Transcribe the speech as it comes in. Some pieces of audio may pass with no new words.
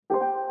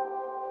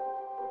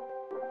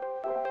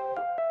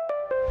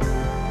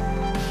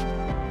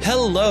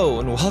Hello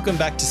and welcome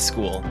back to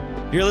school.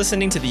 You're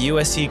listening to the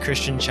USC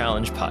Christian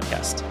Challenge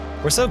podcast.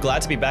 We're so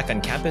glad to be back on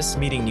campus,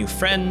 meeting new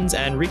friends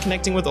and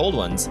reconnecting with old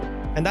ones.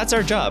 And that's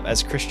our job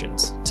as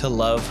Christians, to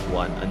love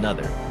one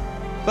another.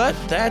 But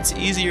that's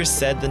easier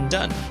said than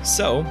done.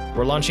 So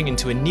we're launching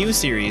into a new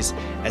series,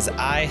 As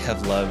I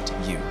Have Loved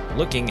You,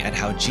 looking at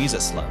how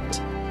Jesus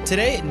loved.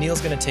 Today,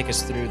 Neil's going to take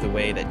us through the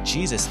way that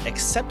Jesus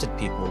accepted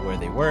people where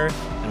they were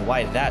and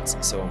why that's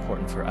so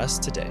important for us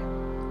today.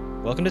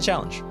 Welcome to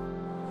Challenge.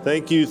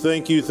 Thank you.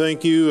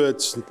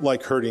 It's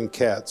like herding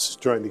cats,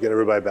 trying to get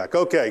everybody back.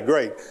 Okay,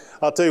 great.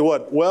 I'll tell you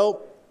what,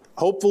 well,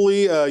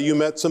 hopefully you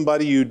met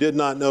somebody you did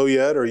not know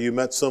yet, or you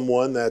met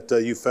someone that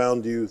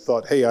you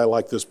thought, hey, I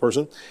like this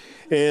person.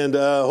 And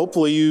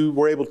hopefully you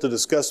were able to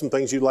discuss some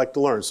things you'd like to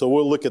learn. So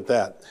we'll look at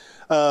that.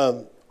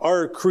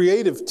 Our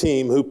creative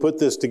team who put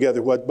this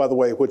together, by the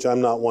way, which I'm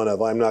not one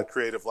of, I'm not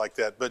creative like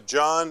that, but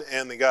John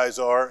and the guys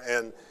are,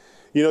 and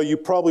you know, you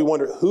probably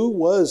wonder, who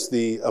was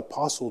the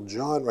Apostle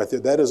John right there?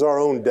 That is our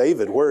own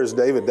David. Where is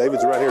David?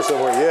 David's right here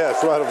somewhere. Yeah,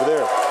 it's right over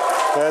there.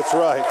 That's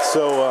right.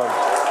 So,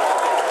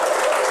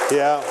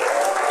 yeah.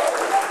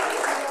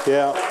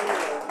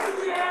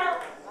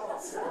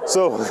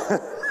 So,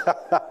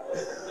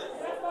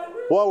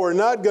 while we're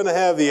not going to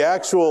have the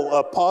actual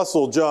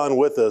Apostle John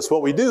with us,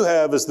 what we do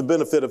have is the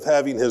benefit of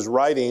having his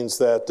writings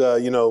that,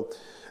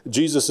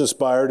 Jesus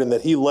inspired and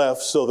that he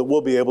left, so that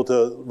we'll be able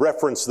to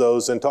reference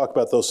those and talk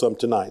about those some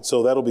tonight.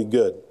 So that'll be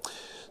good.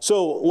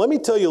 So let me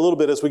tell you a little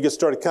bit as we get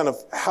started, kind of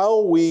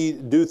how we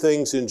do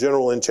things in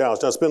general in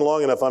Challenge. Now, it's been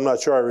long enough, I'm not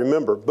sure I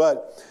remember,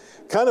 but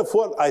kind of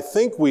what I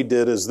think we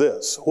did is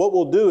this. What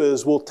we'll do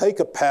is we'll take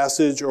a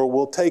passage or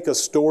we'll take a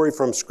story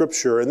from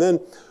Scripture, and then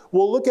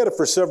we'll look at it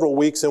for several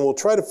weeks and we'll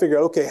try to figure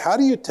out, okay, how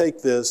do you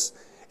take this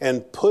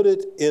and put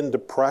it into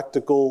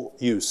practical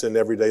use in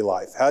everyday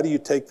life? How do you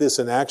take this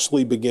and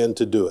actually begin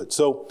to do it?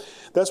 So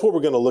that's what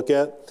we're going to look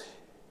at.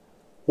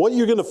 What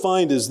you're going to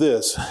find is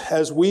this.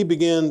 As we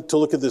begin to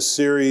look at this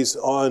series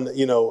on,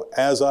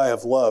 As I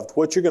Have Loved,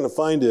 what you're going to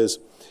find is,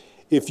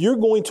 if you're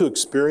going to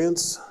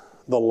experience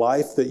the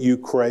life that you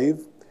crave,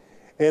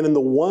 and in the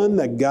one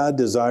that God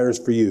desires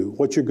for you,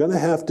 what you're going to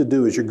have to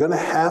do is you're going to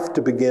have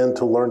to begin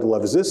to learn to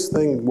love. Is this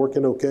thing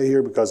working okay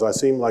here? Because I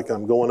seem like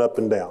I'm going up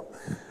and down.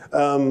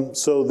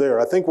 So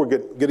there, I think we're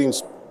getting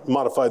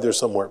modified there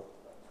somewhere.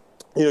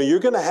 You're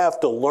going to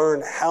have to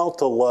learn how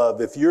to love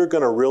if you're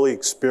going to really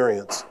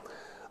experience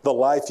the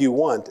life you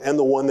want and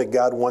the one that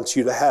God wants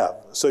you to have.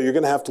 So you're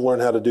going to have to learn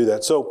how to do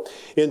that. So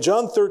in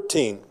John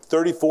 13,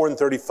 34 and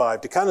 35,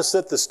 to kind of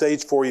set the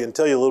stage for you and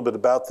tell you a little bit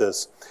about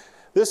this,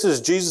 this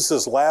is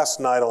Jesus' last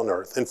night on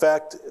earth. In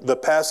fact, the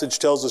passage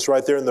tells us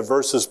right there in the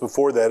verses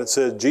before that, it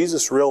said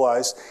Jesus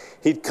realized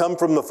he'd come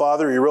from the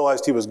Father. He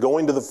realized he was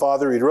going to the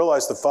Father. He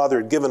realized the Father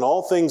had given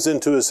all things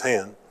into his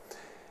hand.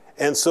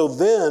 And so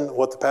then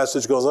what the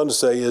passage goes on to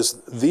say is,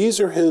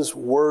 these are his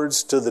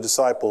words to the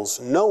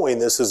disciples, knowing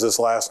this is his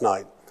last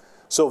night.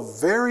 So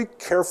very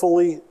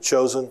carefully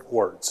chosen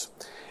words.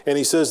 And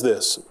he says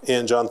this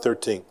in John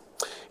 13.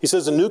 He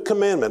says, a new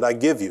commandment I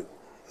give you,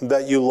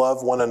 that you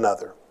love one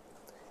another.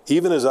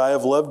 Even as I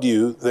have loved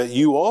you, that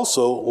you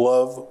also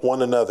love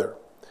one another.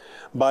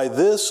 By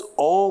this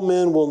all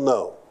men will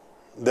know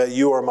that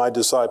you are my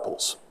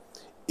disciples,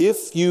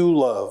 if you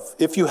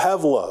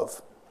have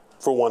love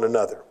for one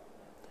another.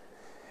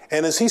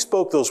 And as he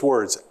spoke those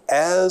words,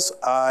 as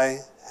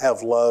I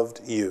have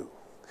loved you,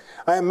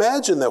 I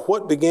imagine that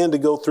what began to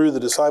go through the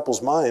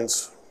disciples'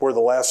 minds were the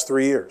last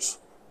 3 years.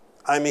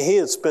 I mean, he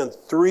had spent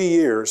 3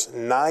 years,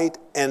 night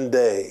and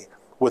day,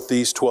 with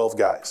these 12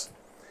 guys.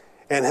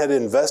 And had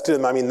invested in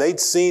him. I mean, they'd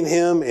seen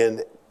him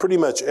in pretty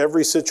much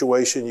every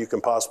situation you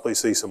can possibly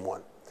see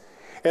someone.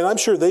 And I'm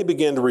sure they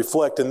began to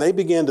reflect and they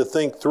began to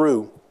think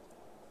through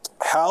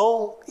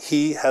how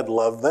he had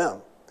loved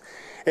them.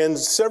 And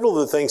several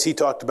of the things he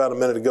talked about a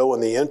minute ago in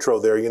the intro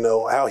there,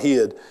 how he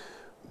had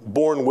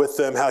borne with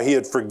them, how he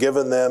had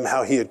forgiven them,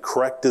 how he had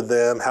corrected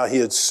them, how he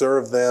had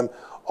served them,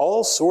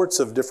 all sorts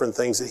of different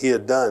things that he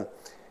had done.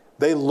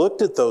 They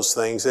looked at those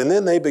things and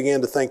then they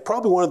began to think,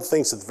 probably one of the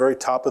things at the very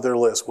top of their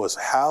list was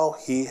how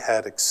he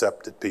had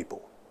accepted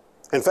people.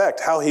 In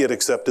fact, how he had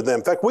accepted them.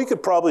 In fact, we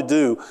could probably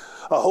do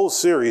a whole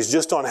series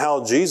just on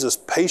how Jesus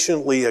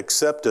patiently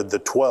accepted the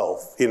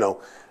 12,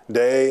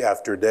 day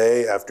after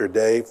day after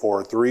day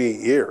for 3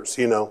 years,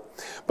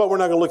 But we're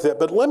not going to look at that.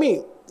 But let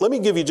me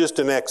give you just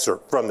an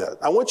excerpt from that.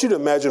 I want you to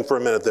imagine for a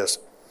minute this.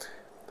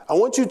 I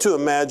want you to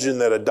imagine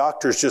that a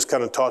doctor's just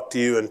kind of talked to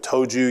you and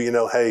told you,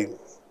 hey,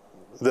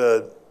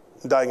 the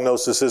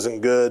diagnosis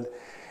isn't good.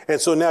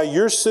 And so now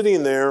you're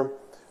sitting there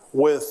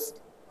with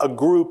a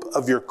group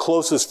of your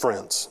closest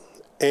friends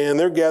and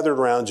they're gathered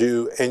around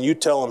you and you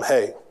tell them,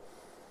 hey,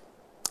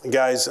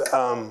 guys,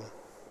 I'm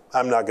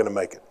not going to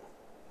make it.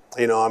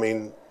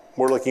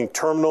 We're looking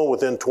terminal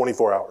within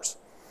 24 hours.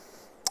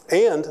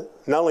 And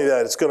not only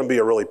that, it's going to be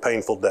a really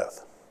painful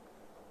death.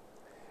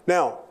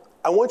 Now,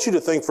 I want you to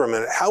think for a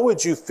minute, how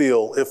would you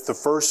feel if the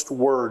first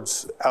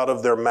words out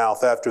of their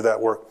mouth after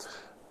that were,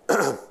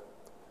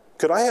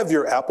 could I have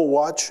your Apple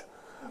Watch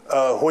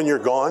when you're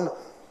gone?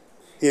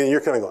 And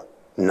you're kind of going,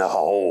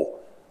 no.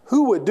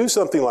 Who would do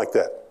something like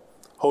that?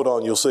 Hold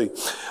on, you'll see.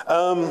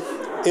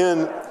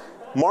 In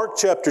Mark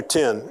chapter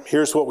 10,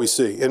 here's what we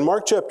see. In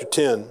Mark chapter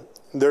 10,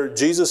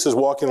 Jesus is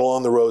walking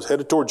along the road,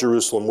 headed toward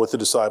Jerusalem with the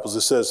disciples.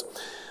 It says,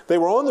 they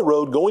were on the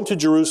road going to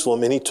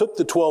Jerusalem, and he took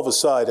the 12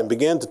 aside and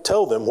began to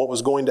tell them what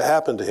was going to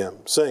happen to him,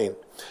 saying,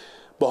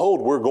 behold,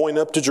 we're going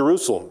up to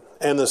Jerusalem,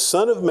 and the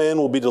Son of Man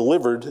will be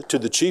delivered to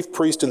the chief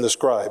priests and the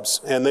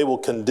scribes, and they will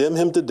condemn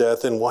him to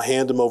death and will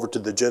hand him over to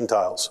the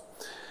Gentiles.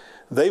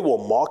 They will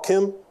mock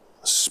him,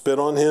 spit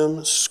on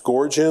him,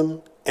 scourge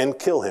him, and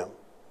kill him.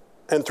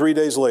 And 3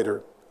 days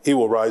later, he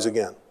will rise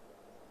again.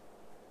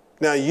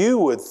 Now you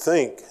would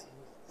think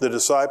the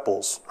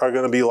disciples are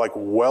going to be like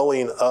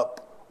welling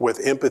up with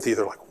empathy.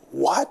 They're like,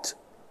 what?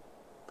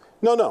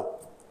 No.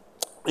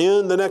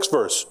 In the next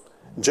verse,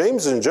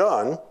 James and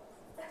John,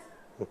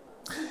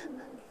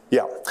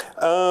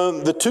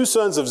 the two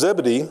sons of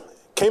Zebedee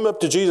came up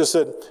to Jesus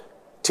and said,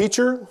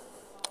 Teacher,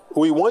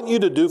 we want you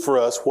to do for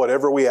us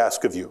whatever we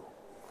ask of you.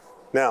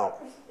 Now,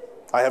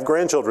 I have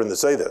grandchildren that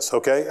say this,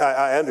 okay?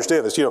 I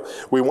understand this.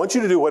 We want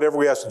you to do whatever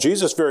we ask.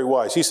 Jesus, very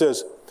wise. He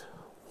says,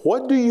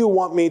 what do you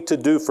want me to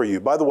do for you?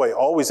 By the way,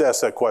 always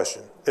ask that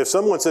question. If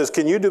someone says,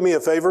 can you do me a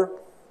favor?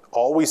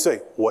 Always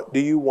say, what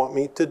do you want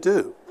me to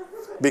do?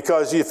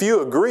 Because if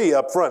you agree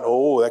up front,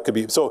 that could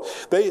be. So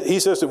he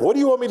says, what do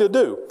you want me to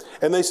do?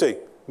 And they say,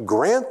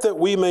 grant that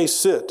we may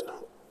sit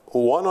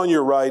one on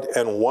your right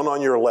and one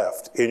on your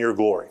left in your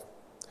glory.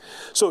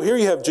 So here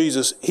you have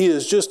Jesus. He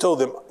has just told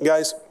them,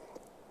 guys,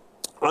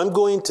 I'm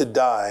going to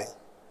die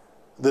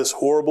this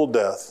horrible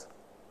death,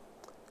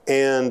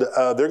 and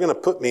they're going to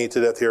put me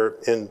to death here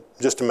in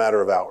just a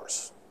matter of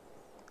hours.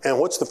 And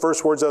what's the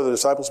first words out of the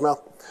disciples'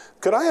 mouth?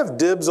 Could I have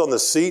dibs on the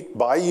seat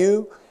by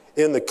you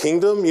in the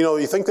kingdom?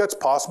 You think that's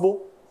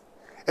possible?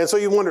 And so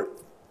you wonder,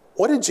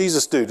 what did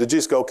Jesus do? Did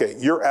Jesus go, okay,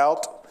 you're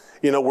out.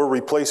 We're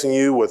replacing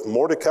you with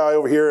Mordecai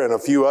over here and a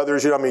few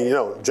others.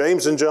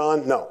 James and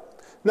John.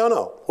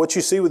 No. What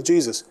you see with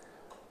Jesus,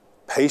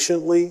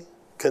 patiently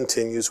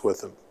continues with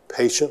them.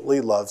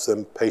 Patiently loves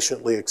them,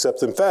 patiently accepts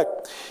them. In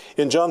fact,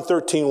 in John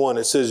 13:1,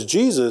 it says,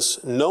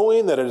 Jesus,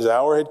 knowing that his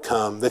hour had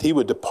come, that he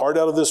would depart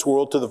out of this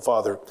world to the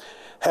Father,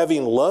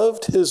 having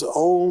loved his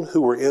own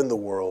who were in the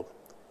world,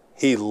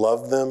 he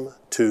loved them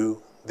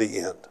to the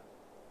end.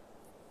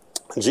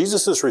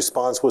 Jesus'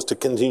 response was to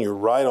continue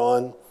right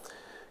on,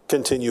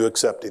 continue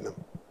accepting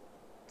them,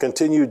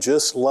 continue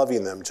just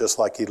loving them just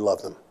like he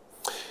loved them.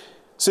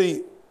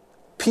 See,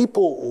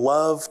 people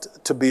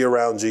loved to be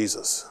around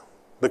Jesus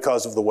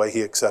because of the way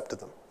he accepted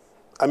them.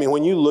 I mean,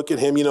 when you look at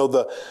him,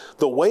 the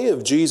way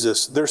of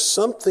Jesus, there's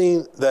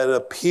something that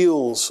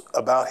appeals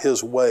about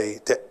his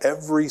way to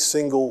every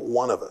single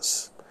one of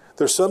us.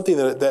 There's something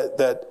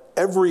that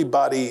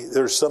everybody,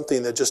 there's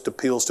something that just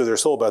appeals to their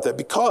soul about that,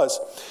 because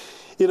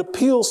it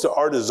appeals to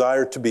our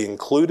desire to be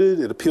included.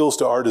 It appeals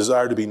to our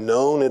desire to be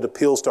known. It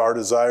appeals to our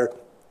desire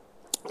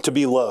to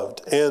be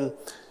loved. And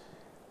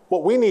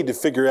what we need to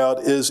figure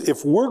out is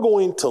if we're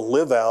going to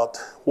live out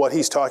what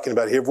he's talking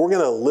about here, if we're going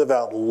to live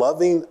out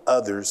loving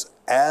others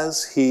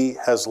as he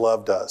has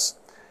loved us,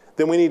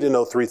 then we need to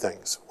know three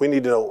things. We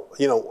need to know,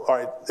 all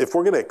right, if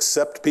we're going to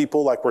accept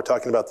people like we're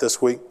talking about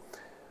this week,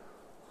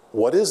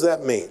 what does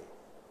that mean?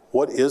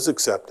 What is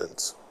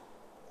acceptance?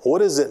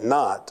 What is it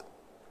not?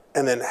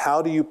 And then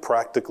how do you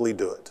practically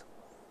do it?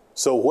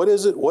 So what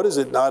is it? What is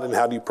it not? And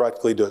how do you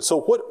practically do it?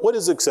 So what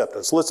is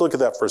acceptance? Let's look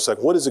at that for a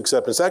second. What is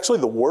acceptance?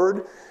 Actually, the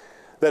word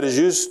that is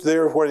used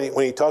there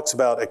when he talks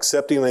about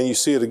accepting, and you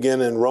see it again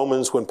in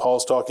Romans when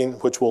Paul's talking,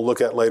 which we'll look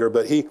at later,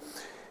 but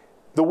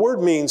the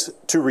word means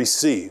to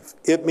receive.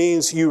 It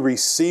means you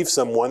receive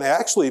someone.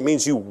 Actually, it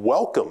means you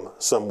welcome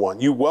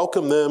someone. You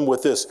welcome them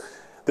with this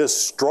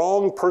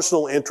strong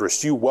personal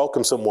interest. You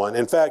welcome someone.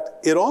 In fact,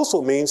 it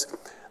also means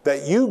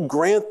that you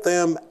grant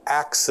them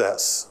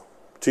access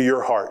to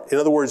your heart. In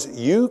other words,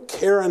 you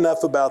care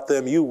enough about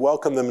them, you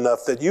welcome them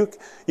enough that you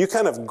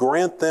kind of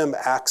grant them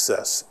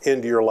access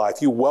into your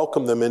life. You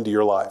welcome them into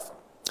your life.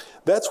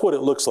 That's what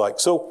it looks like.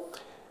 So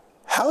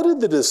how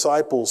did the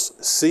disciples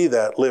see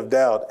that lived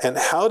out, and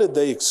how did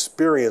they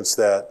experience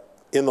that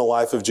in the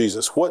life of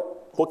Jesus?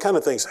 What kind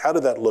of things, how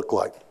did that look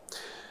like?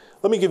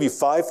 Let me give you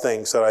 5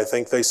 things that I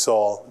think they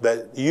saw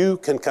that you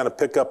can kind of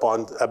pick up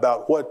on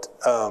about what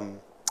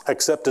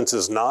acceptance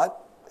is not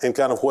and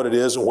kind of what it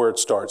is and where it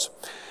starts.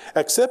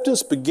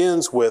 Acceptance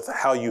begins with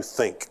how you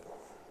think.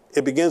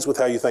 It begins with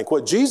how you think.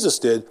 What Jesus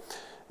did,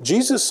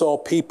 Jesus saw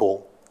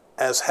people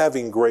as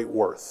having great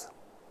worth.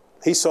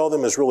 He saw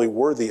them as really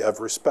worthy of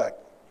respect.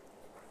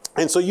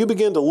 And so you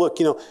begin to look,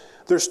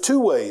 there's 2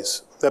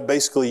 ways that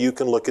basically you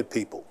can look at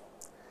people.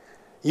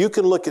 You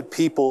can look at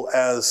people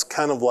as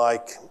kind of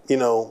like,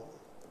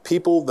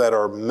 people that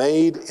are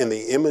made in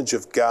the image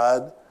of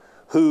God,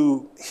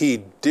 who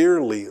he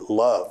dearly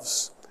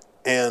loves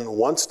and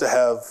wants to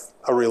have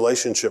a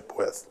relationship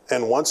with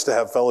and wants to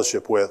have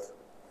fellowship with,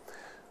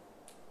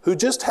 who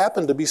just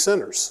happen to be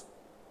sinners.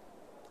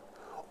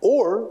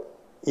 Or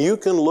you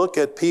can look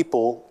at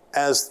people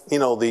as,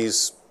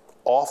 these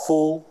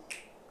awful,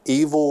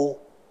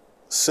 evil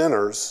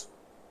sinners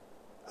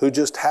who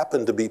just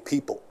happen to be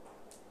people.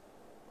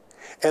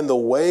 And the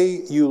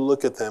way you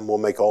look at them will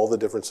make all the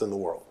difference in the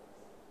world.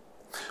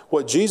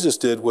 What Jesus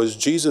did was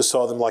Jesus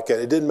saw them like that.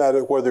 It didn't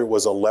matter whether it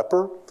was a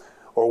leper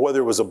or whether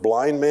it was a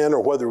blind man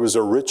or whether it was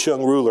a rich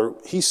young ruler.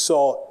 He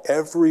saw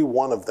every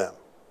one of them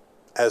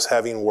as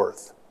having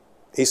worth.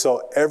 He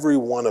saw every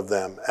one of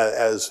them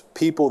as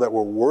people that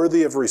were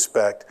worthy of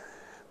respect,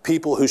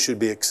 people who should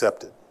be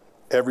accepted.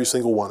 Every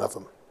single one of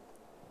them.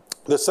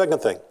 The second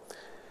thing,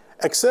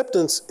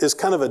 acceptance is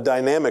kind of a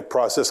dynamic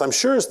process. I'm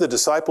sure as the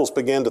disciples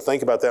began to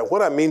think about that,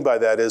 what I mean by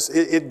that is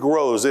it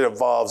grows, it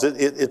evolves,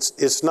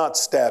 it's not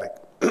static.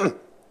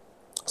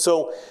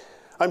 So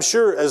I'm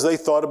sure as they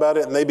thought about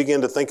it and they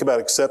began to think about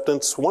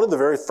acceptance, one of the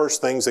very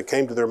first things that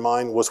came to their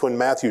mind was when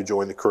Matthew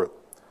joined the crew.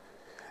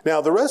 Now,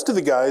 the rest of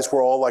the guys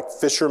were all like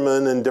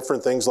fishermen and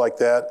different things like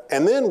that.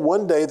 And then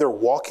one day they're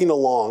walking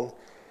along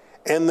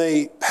and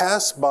they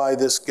pass by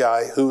this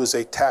guy who is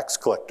a tax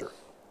collector.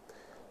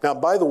 Now,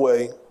 by the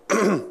way,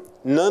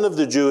 none of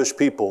the Jewish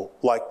people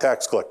liked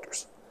tax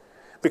collectors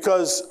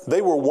because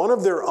they were one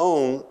of their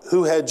own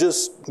who had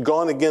just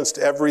gone against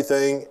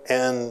everything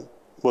and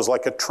was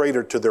like a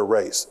traitor to their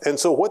race. And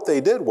so what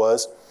they did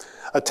was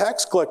a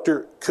tax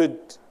collector could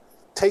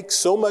take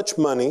so much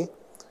money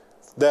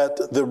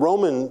that the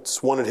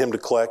Romans wanted him to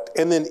collect,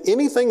 and then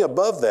anything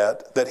above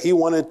that he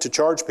wanted to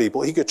charge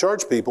people, he could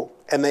charge people,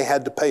 and they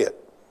had to pay it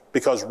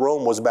because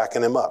Rome was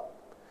backing him up.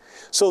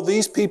 So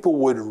these people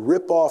would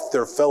rip off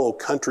their fellow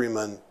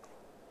countrymen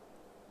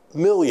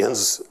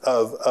millions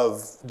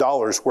of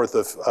dollars worth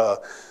of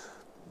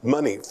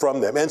money from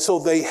them. And so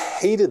they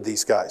hated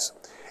these guys.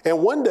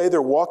 And one day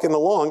they're walking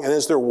along, and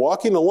as they're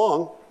walking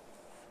along,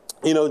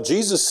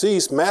 Jesus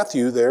sees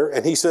Matthew there,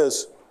 and he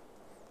says,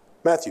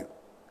 "Matthew,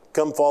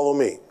 come follow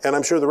me." And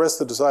I'm sure the rest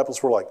of the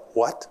disciples were like,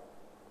 "What?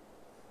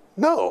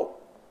 No.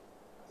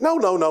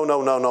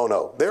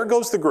 There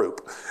goes the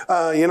group."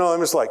 I'm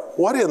just like,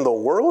 what in the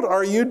world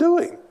are you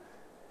doing?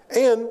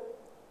 And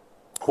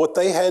what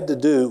they had to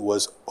do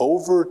was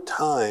over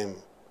time,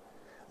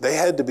 they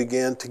had to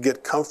begin to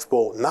get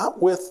comfortable,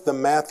 not with the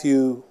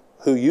Matthew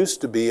who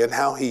used to be and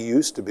how he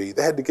used to be.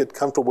 They had to get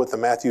comfortable with the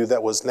Matthew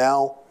that was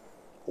now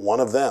one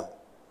of them.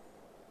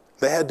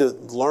 They had to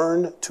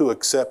learn to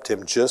accept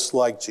him just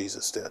like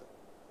Jesus did.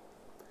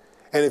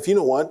 And if you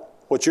know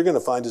what you're going to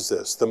find is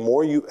this: the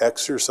more you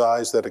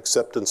exercise that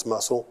acceptance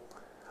muscle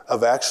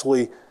of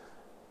actually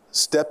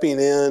stepping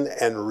in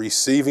and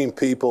receiving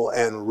people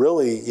and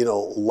really,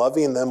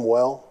 loving them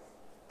well,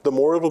 the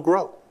more it'll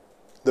grow,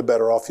 the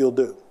better off you'll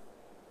do.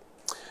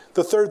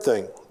 The third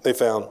thing they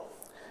found,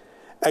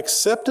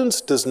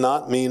 acceptance does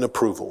not mean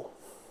approval.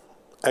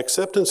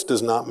 Acceptance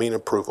does not mean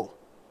approval.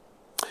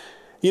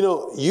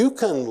 You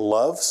can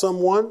love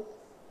someone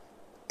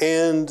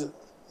and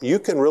you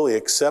can really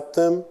accept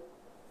them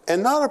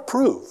and not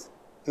approve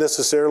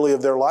necessarily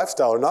of their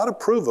lifestyle or not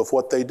approve of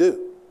what they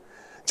do.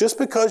 Just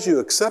because you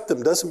accept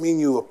them doesn't mean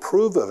you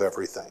approve of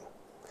everything.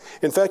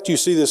 In fact, you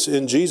see this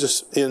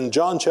in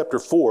John chapter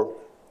 4.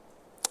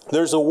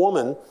 There's a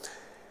woman,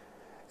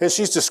 and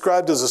she's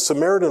described as a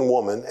Samaritan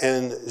woman,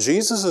 and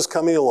Jesus is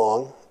coming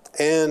along,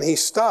 and he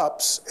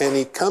stops, and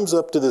he comes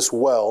up to this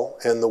well,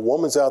 and the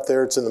woman's out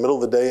there, it's in the middle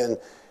of the day, and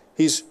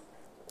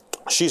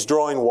she's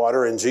drawing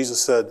water, and Jesus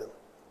said,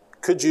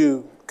 could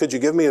you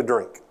give me a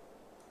drink?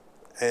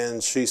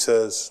 And she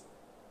says,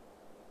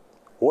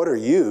 "What are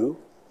you,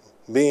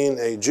 being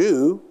a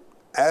Jew,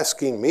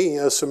 asking me,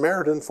 a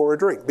Samaritan, for a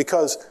drink?"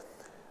 Because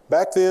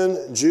back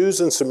then, Jews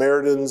and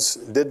Samaritans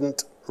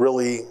didn't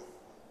really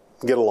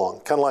get along,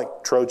 kind of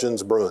like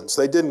Trojans, Bruins.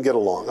 They didn't get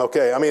along,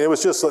 okay? I mean, it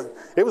was just like,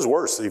 it was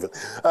worse even.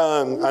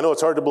 I know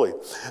it's hard to believe.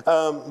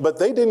 But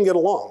they didn't get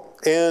along.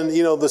 And,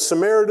 the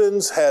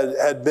Samaritans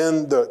had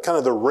been the kind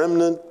of the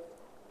remnant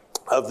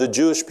of the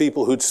Jewish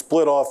people who'd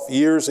split off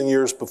years and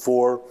years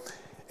before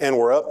and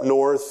were up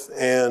north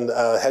and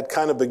had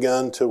kind of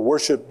begun to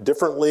worship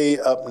differently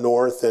up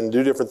north and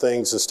do different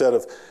things instead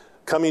of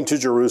coming to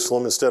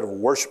Jerusalem, instead of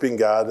worshiping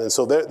God. And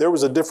so there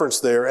was a difference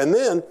there. And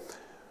then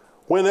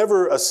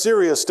whenever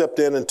Assyria stepped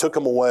in and took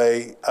them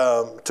away,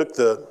 took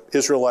the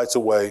Israelites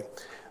away,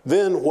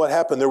 then what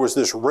happened, there was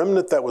this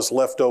remnant that was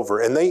left over,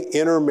 and they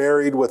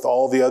intermarried with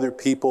all the other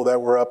people that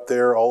were up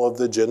there, all of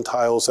the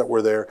Gentiles that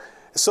were there.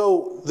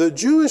 So the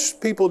Jewish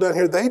people down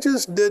here, they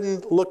just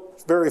didn't look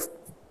very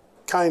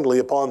kindly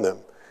upon them.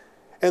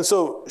 And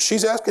so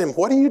she's asking him,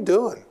 "What are you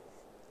doing?"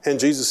 And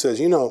Jesus says,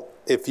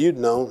 if you'd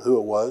known who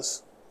it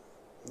was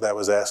that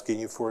was asking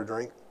you for a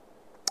drink,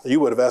 you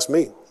would have asked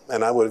me,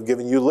 and I would have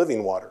given you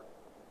living water.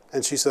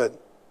 And she said,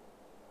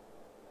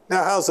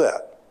 "Now, how's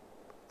that?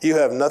 You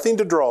have nothing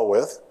to draw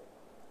with,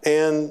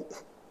 and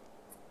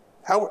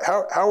how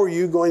are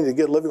you going to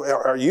get living?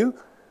 Are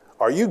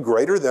you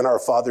greater than our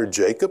father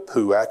Jacob,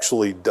 who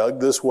actually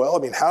dug this well? I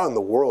mean, how in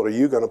the world are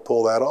you going to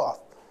pull that off?"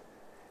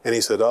 And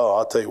he said, "Oh,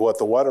 I'll tell you what,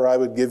 the water I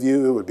would give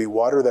you, it would be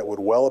water that would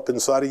well up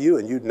inside of you,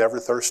 and you'd never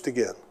thirst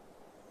again."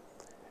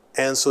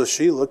 And so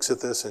she looks at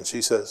this and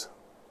she says,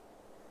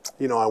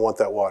 "I want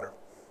that water.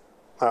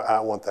 I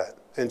want that."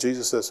 And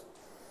Jesus says,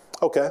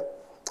 "Okay,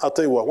 I'll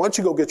tell you what, why don't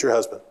you go get your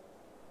husband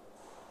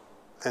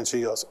And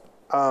she goes,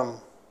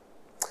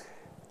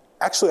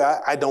 actually,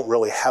 I don't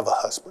really have a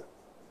husband.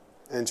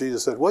 And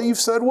Jesus said, well, you've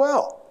said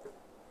well.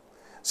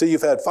 See,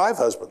 you've had 5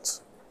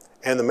 husbands,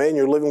 and the man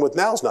you're living with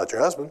now is not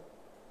your husband.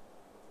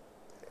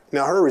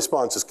 Now, her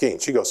response is keen.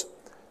 She goes,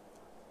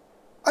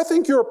 I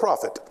think you're a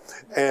prophet.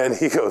 And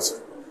he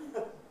goes,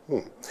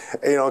 And,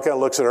 kind of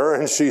looks at her,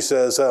 and she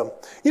says,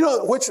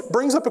 which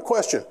brings up a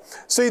question.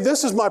 See,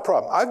 this is my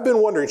problem. I've been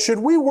wondering, should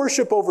we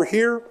worship over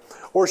here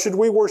or should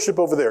we worship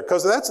over there?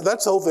 Because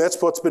that's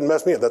what's been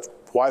messing me up. That's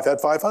why I've had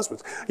 5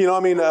 husbands.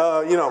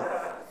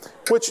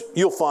 Which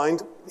you'll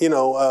find,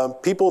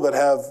 people that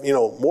have,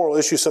 moral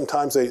issues,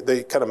 sometimes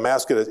they kind of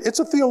mask it as, it's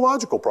a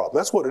theological problem.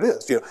 That's what it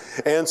is,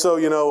 And so,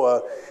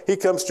 he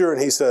comes to her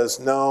and he says,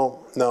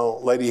 no,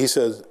 lady, he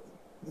says,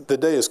 the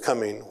day is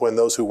coming when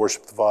those who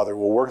worship the Father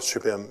will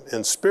worship him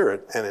in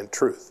spirit and in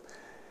truth.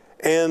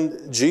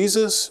 And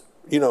Jesus,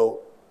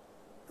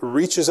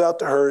 reaches out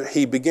to her.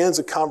 He begins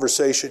a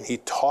conversation. He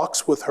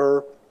talks with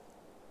her.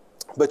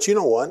 But you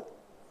know what?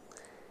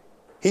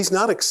 He's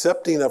not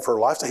accepting of her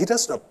lifestyle. He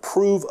doesn't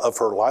approve of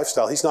her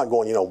lifestyle. He's not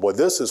going, well,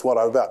 this is what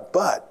I'm about.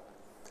 But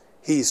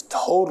he's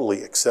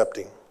totally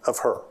accepting of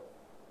her.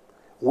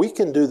 We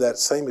can do that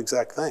same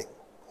exact thing.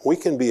 We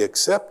can be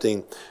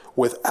accepting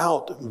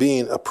without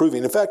being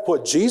approving. In fact,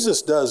 what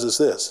Jesus does is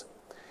this.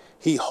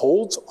 He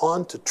holds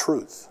on to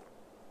truth.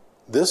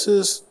 This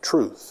is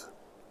truth.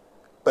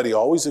 But he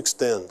always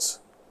extends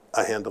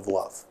a hand of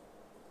love.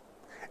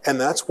 And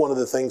that's one of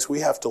the things we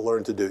have to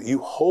learn to do. You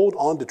hold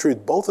on to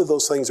truth. Both of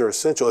those things are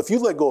essential. If you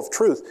let go of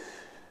truth,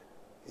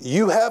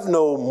 you have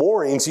no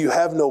moorings. You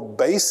have no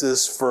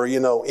basis for,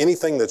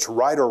 anything that's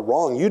right or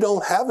wrong. You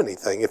don't have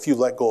anything if you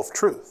let go of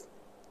truth.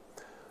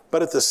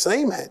 But at the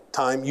same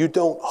time, you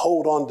don't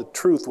hold on to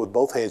truth with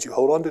both hands. You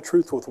hold on to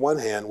truth with one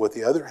hand. With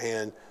the other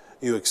hand,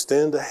 you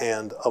extend a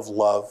hand of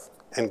love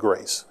and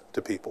grace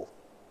to people.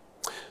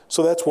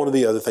 So that's one of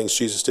the other things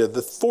Jesus did. The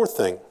 4th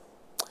thing,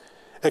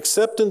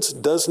 acceptance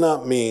does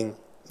not mean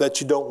that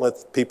you don't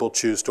let people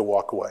choose to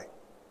walk away.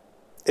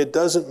 It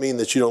doesn't mean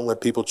that you don't let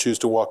people choose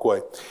to walk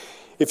away.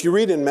 If you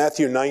read in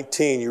Matthew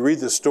 19, you read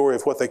the story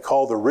of what they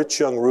call the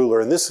rich young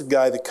ruler. And this is a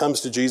guy that comes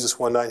to Jesus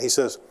one night and he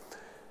says,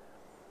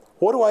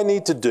 what do I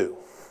need to do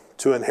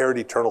to inherit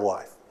eternal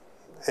life?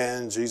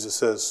 And Jesus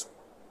says,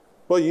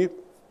 well, you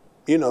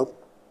know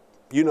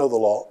the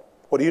law.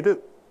 What do you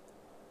do?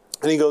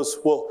 And he goes,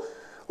 well,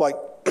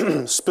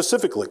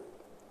 specifically,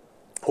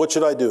 what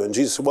should I do? And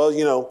Jesus said,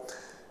 well,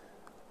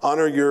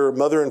 honor your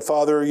mother and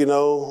father,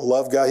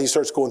 love God. He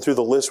starts going through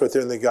the list right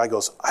there. And the guy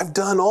goes, I've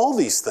done all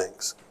these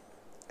things.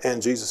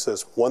 And Jesus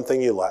says, one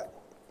thing you lack.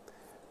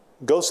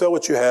 Go sell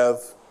what you have.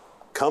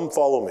 Come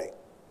follow me.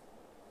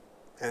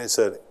 And it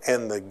said,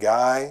 and the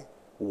guy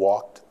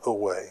walked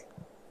away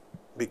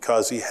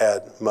because he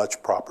had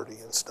much property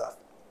and stuff.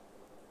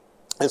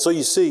 And so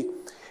you see,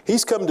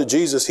 he's come to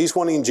Jesus. He's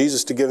wanting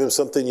Jesus to give him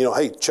something,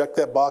 hey, check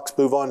that box,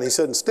 move on. And he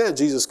said, instead,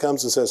 Jesus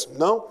comes and says,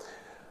 no,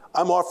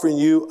 I'm offering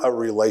you a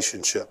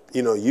relationship.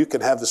 You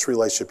can have this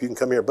relationship. You can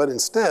come here. But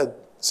instead, it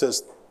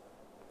says,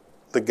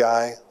 the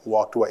guy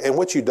walked away. And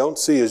what you don't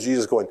see is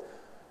Jesus going,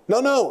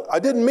 no, I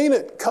didn't mean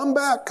it. Come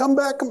back.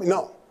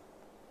 No.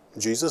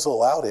 Jesus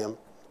allowed him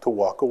to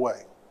walk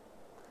away.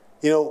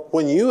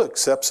 When you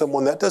accept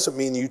someone, that doesn't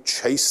mean you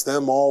chase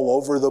them all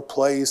over the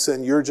place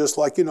and you're just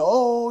like,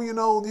 no.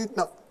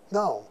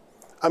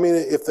 I mean,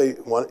 if they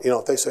want,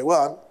 if they say,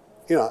 well,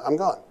 I'm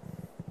gone.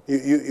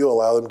 You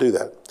allow them to do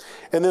that.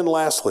 And then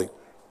lastly,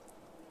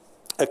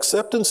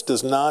 acceptance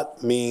does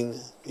not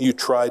mean you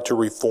try to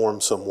reform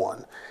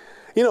someone.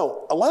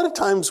 A lot of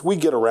times we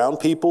get around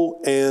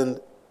people and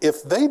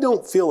if they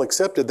don't feel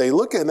accepted, they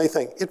look at it and they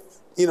think,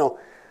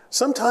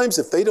 sometimes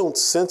if they don't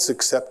sense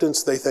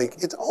acceptance, they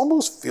think it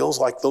almost feels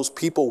like those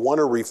people want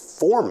to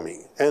reform me.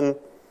 And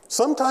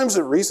sometimes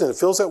the reason it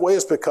feels that way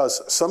is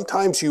because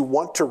sometimes you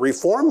want to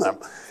reform them,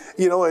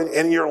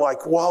 and you're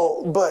like,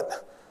 well,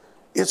 but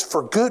it's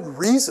for good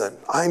reason.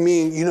 I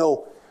mean,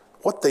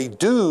 what they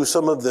do,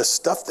 some of the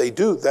stuff they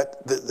do,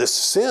 that the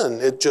sin,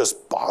 it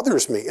just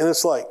bothers me. And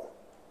it's like,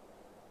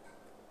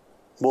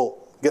 well,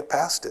 get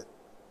past it,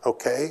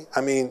 okay? I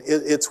mean,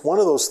 it's one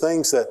of those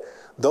things that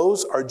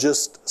those are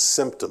just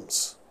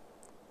symptoms.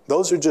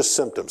 Those are just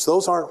symptoms.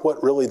 Those aren't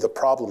what really the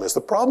problem is.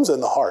 The problem's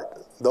in the heart.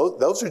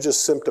 Those are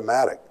just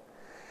symptomatic.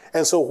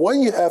 And so what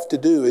you have to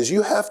do is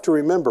you have to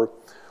remember,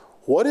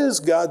 what is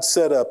God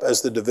set up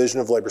as the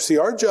division of labor? See,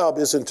 our job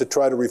isn't to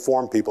try to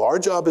reform people. Our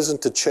job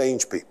isn't to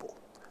change people.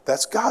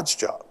 That's God's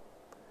job.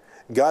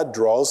 God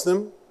draws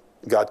them.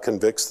 God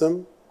convicts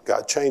them.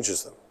 God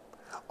changes them.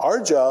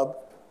 Our job,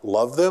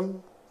 love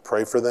them,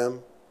 pray for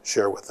them,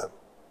 share with them.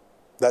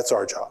 That's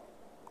our job.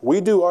 We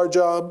do our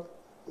job,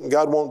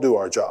 God won't do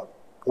our job.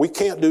 We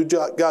can't do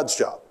God's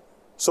job.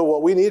 So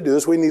what we need to do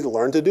is we need to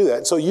learn to do that.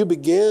 And so you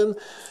begin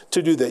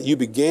to do that. You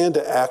begin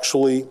to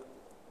actually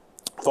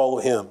follow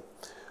him.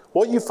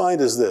 What you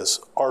find is this: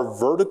 our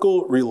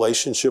vertical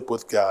relationship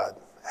with God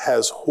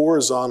has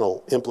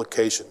horizontal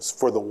implications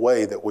for the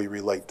way that we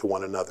relate to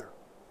one another.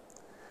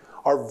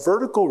 Our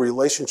vertical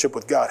relationship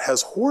with God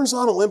has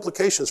horizontal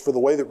implications for the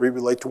way that we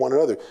relate to one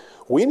another.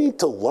 We need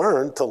to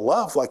learn to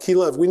love like he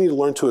loved. We need to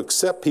learn to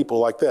accept people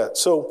like that.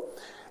 So,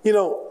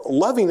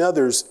 loving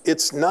others,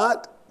 it's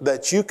not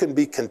that you can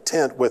be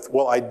content with,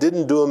 well, I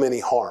didn't do them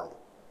any harm.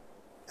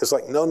 It's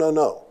like,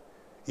 no.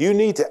 You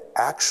need to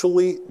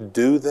actually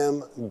do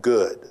them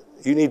good.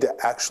 You need to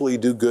actually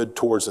do good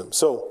towards them.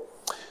 So,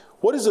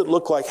 what does it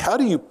look like? How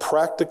do you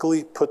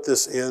practically put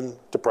this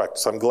into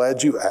practice? I'm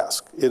glad you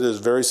asked. It is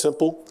very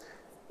simple.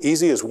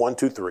 Easy as 1,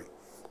 2, 3.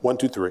 1,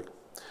 2, 3.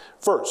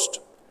 First,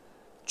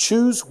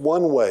 choose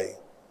one way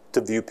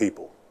to view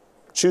people.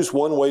 Choose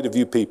one way to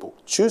view people.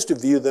 Choose to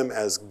view them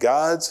as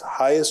God's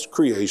highest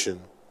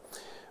creation,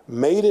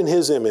 made in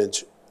his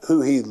image,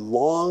 who he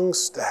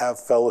longs to have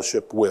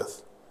fellowship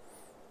with,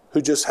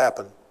 who just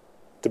happen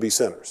to be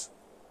sinners.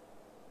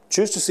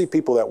 Choose to see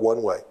people that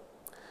one way.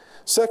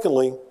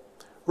 Secondly,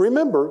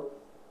 remember,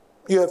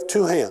 you have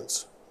two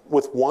hands.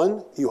 With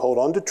one, you hold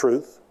on to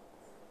truth.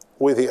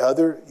 With the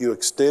other, you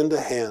extend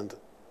a hand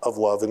of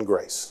love and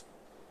grace.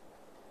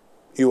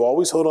 You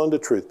always hold on to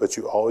truth, but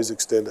you always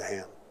extend a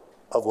hand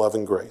of love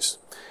and grace.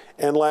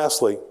 And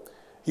lastly,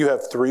 you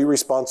have 3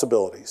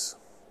 responsibilities.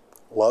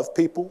 Love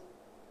people,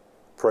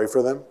 pray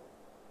for them,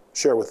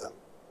 share with them.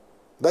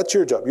 That's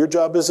your job. Your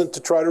job isn't to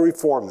try to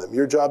reform them.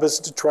 Your job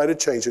isn't to try to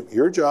change them.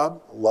 Your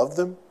job, love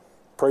them,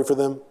 pray for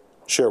them,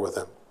 share with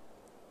them.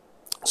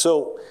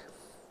 So,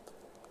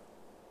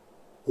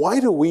 why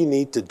do we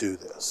need to do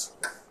this?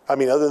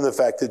 Other than the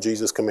fact that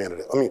Jesus commanded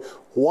it.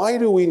 Why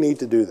do we need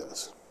to do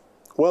this?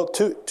 Well,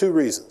 two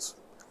reasons.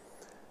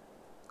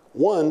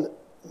 One,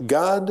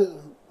 God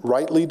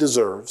rightly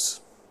deserves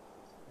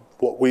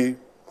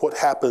what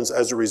happens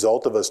as a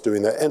result of us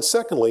doing that. And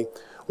secondly,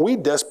 we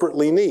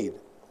desperately need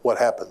what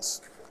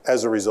happens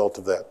as a result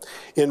of that.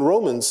 In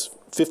Romans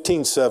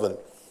 15:7,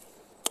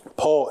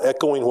 Paul,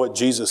 echoing what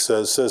Jesus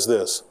says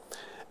this,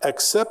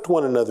 accept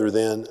one another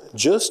then,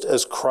 just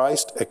as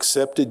Christ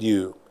accepted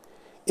you,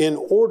 in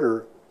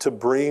order to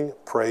bring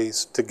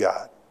praise to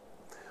God.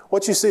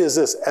 What you see is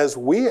this, as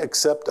we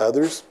accept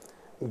others,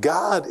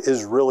 God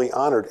is really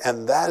honored,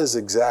 and that is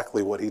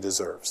exactly what he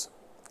deserves.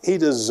 He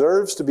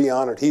deserves to be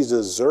honored. He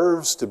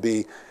deserves to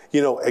be,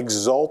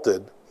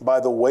 exalted by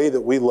the way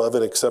that we love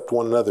and accept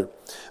one another.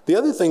 The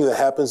other thing that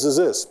happens is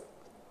this.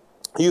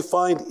 You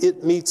find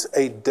it meets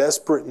a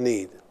desperate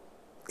need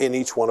in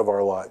each one of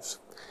our lives.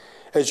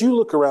 As you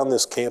look around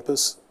this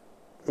campus,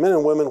 men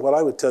and women, what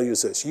I would tell you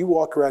is this. You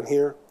walk around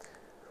here,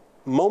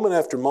 moment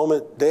after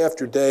moment, day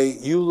after day,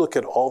 you look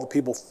at all the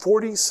people,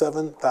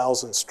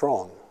 47,000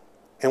 strong.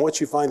 And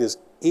what you find is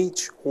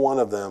each one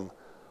of them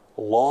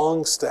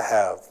longs to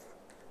have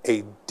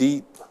a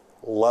deep,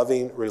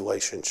 loving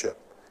relationship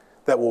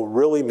that will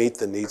really meet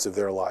the needs of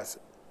their life,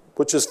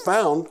 which is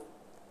found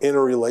in a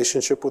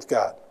relationship with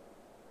God.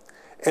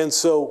 And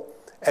so,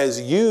 as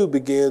you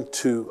begin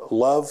to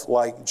love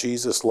like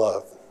Jesus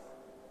loved,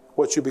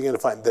 what you begin to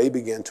find, they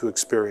begin to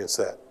experience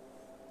that.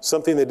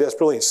 Something they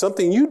desperately need,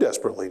 something you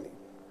desperately need.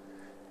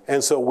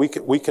 And so we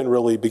can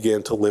really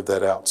begin to live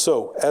that out.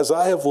 So, as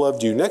I have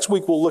loved you, next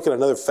week we'll look at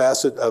another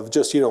facet of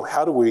just,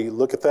 how do we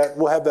look at that?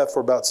 We'll have that for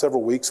about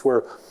several weeks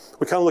where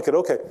we kind of look at,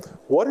 okay,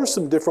 what are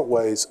some different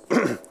ways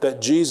that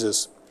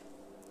Jesus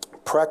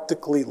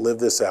practically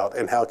lived this out,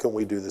 and how can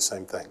we do the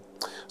same thing?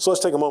 So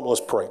let's take a moment,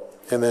 let's pray,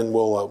 and then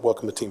we'll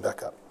welcome the team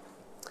back up.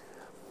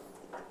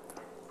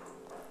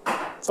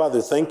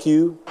 Father, thank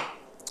you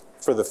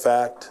for the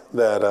fact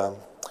that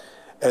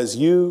as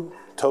you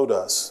told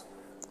us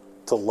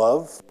to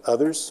love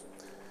others,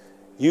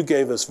 you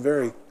gave us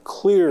very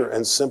clear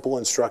and simple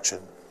instruction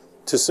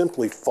to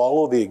simply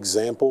follow the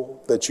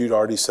example that you'd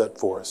already set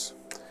for us.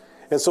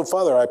 And so,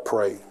 Father, I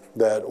pray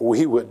that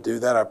we would do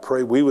that. I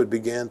pray we would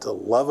begin to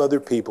love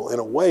other people in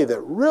a way that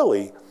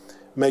really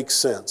makes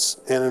sense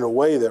and in a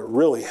way that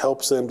really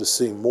helps them to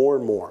see more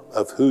and more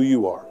of who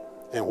you are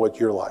and what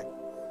you're like.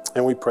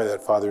 And we pray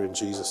that, Father, in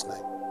Jesus'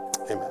 name.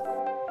 Amen.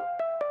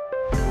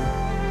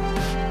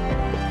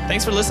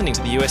 Thanks for listening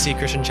to the USC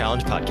Christian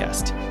Challenge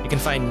podcast. You can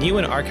find new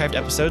and archived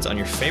episodes on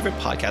your favorite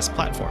podcast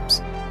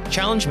platforms.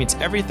 Challenge meets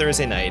every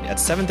Thursday night at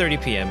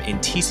 7:30 p.m. in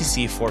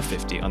TCC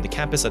 450 on the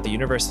campus of the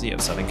University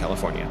of Southern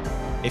California.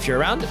 If you're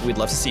around, we'd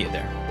love to see you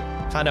there.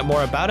 Find out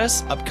more about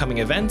us, upcoming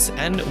events,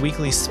 and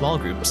weekly small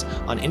groups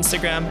on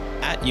Instagram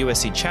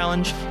 @USC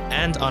Challenge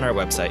and on our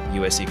website,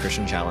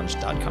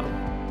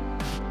 uscchristianchallenge.com.